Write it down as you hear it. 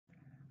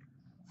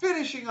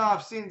Finishing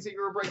off CNC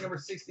group break number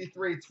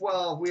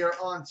 6312, we are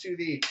on to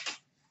the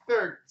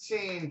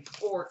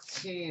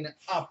 13-14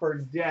 Upper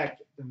Deck,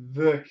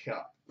 the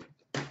Cup.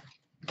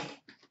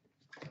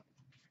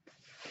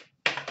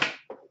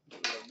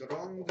 La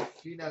grande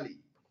finale.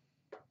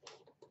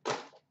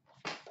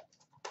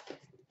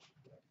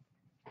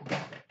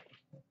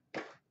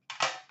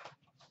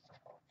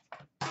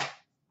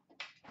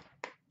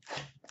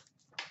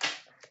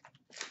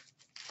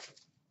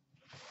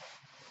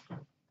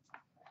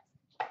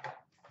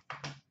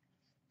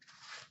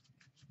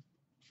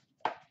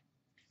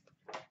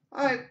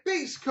 All right,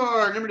 base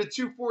card number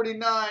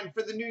 249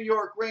 for the New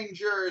York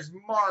Rangers,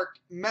 Mark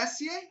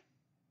Messier.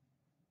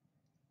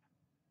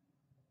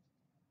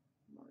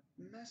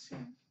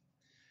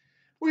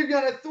 We've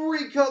got a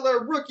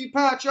 3-color rookie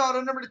patch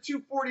auto number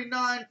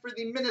 249 for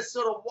the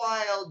Minnesota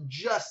Wild,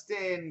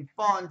 Justin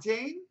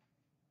Fontaine.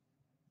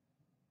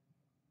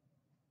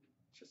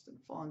 Justin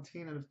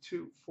Fontaine out of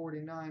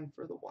 249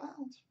 for the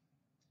Wild.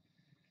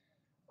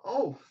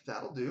 Oh,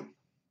 that'll do.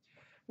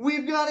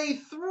 We've got a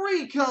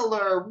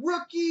 3-color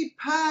rookie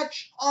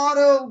patch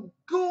auto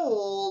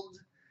gold,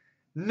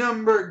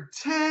 number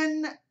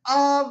 10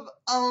 of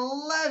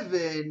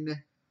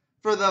 11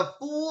 for the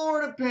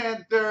Florida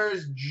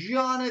Panthers,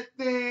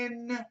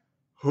 Jonathan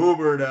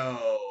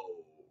Huberdeau.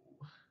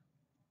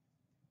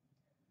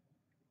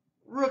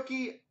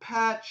 Rookie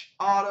patch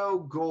auto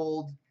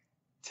gold,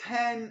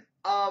 10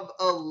 of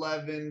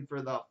 11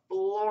 for the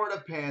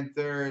Florida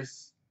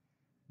Panthers,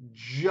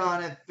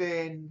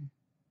 Jonathan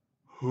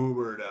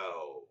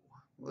Huberdeau.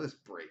 Well, this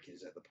break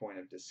is at the point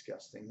of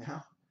disgusting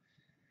now.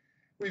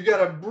 We've got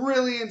a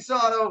brilliance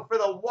auto for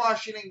the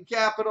Washington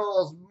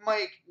Capitals,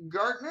 Mike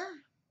Gardner.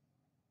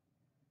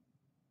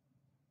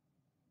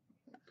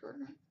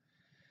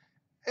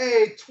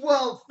 A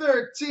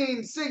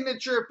 12-13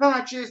 signature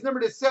patches,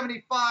 number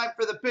 75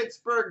 for the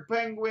Pittsburgh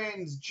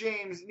Penguins,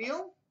 James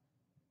Neal.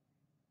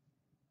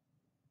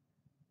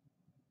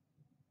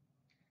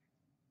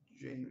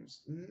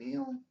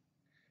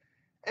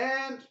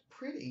 And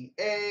pretty,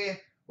 a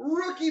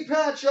rookie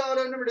patch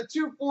auto number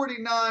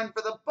 249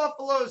 for the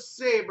Buffalo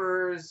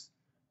Sabres,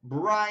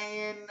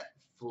 Brian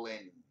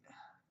Flynn.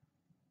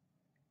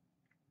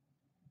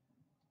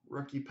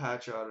 Rookie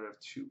patch auto of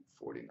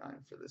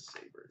 249 for the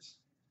Sabres.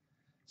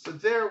 So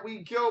there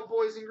we go,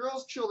 boys and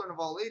girls, children of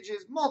all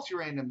ages.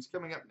 Multi-randoms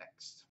coming up next.